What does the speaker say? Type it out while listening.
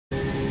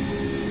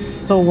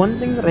So one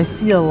thing that I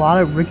see a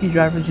lot of rookie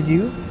drivers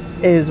do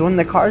is when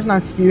the car's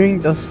not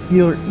steering, they'll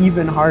steer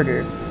even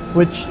harder,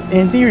 which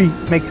in theory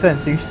makes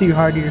sense. You steer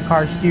harder, your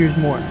car steers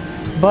more.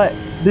 But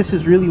this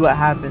is really what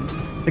happens.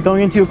 They're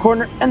going into a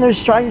corner and they're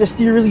trying to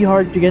steer really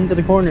hard to get into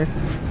the corner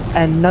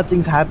and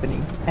nothing's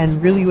happening.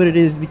 And really what it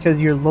is because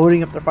you're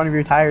loading up the front of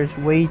your tires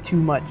way too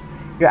much.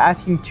 You're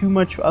asking too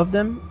much of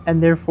them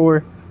and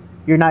therefore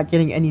you're not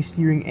getting any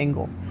steering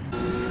angle.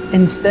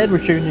 Instead,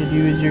 what you're going to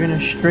do is you're going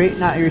to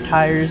straighten out your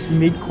tires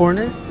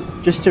mid-corner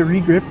just to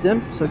re-grip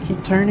them. So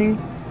keep turning,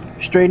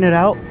 straighten it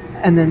out,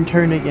 and then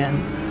turn again.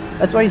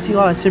 That's why you see a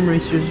lot of sim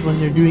racers when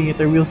they're doing it,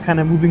 their wheels kind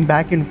of moving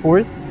back and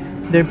forth.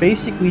 They're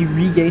basically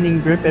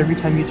regaining grip every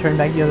time you turn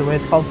back the other way.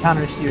 It's called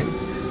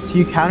countersteering. So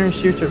you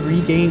countersteer to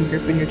regain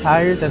grip in your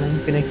tires, and then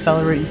you can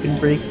accelerate, you can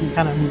brake, you can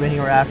kind of move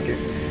anywhere after.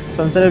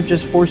 So instead of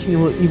just forcing the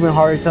wheel even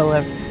harder to the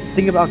left,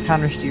 think about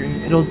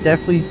countersteering. It'll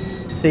definitely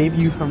save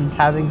you from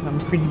having some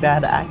pretty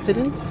bad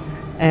accidents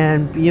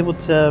and be able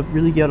to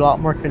really get a lot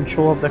more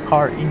control of the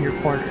car in your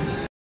corners.